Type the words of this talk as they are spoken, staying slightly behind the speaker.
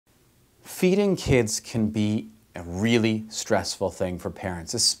Feeding kids can be a really stressful thing for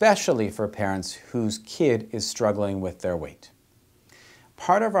parents, especially for parents whose kid is struggling with their weight.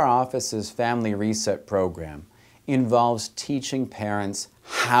 Part of our office's Family Reset program involves teaching parents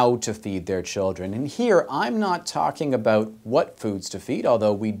how to feed their children. And here, I'm not talking about what foods to feed,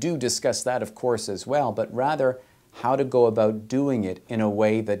 although we do discuss that, of course, as well, but rather how to go about doing it in a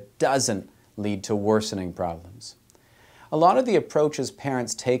way that doesn't lead to worsening problems. A lot of the approaches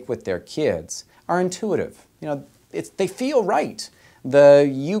parents take with their kids are intuitive. They feel right.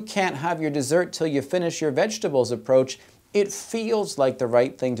 The "you can't have your dessert till you finish your vegetables" approach, it feels like the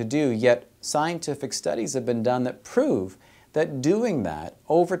right thing to do, yet scientific studies have been done that prove that doing that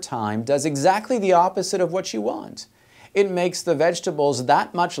over time does exactly the opposite of what you want. It makes the vegetables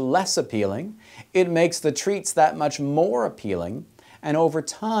that much less appealing, it makes the treats that much more appealing, and over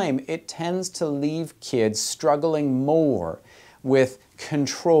time it tends to leave kids struggling more with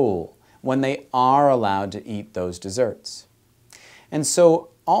control when they are allowed to eat those desserts. And so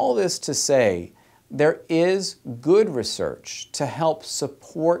all this to say, there is good research to help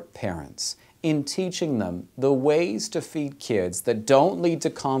support parents in teaching them the ways to feed kids that don't lead to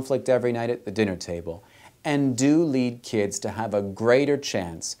conflict every night at the dinner table and do lead kids to have a greater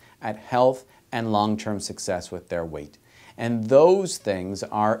chance at health and long-term success with their weight. And those things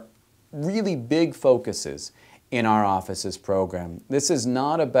are really big focuses in our office's program. This is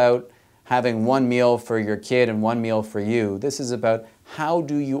not about having one meal for your kid and one meal for you. This is about how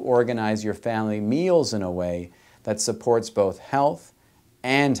do you organize your family meals in a way that supports both health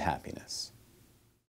and happiness.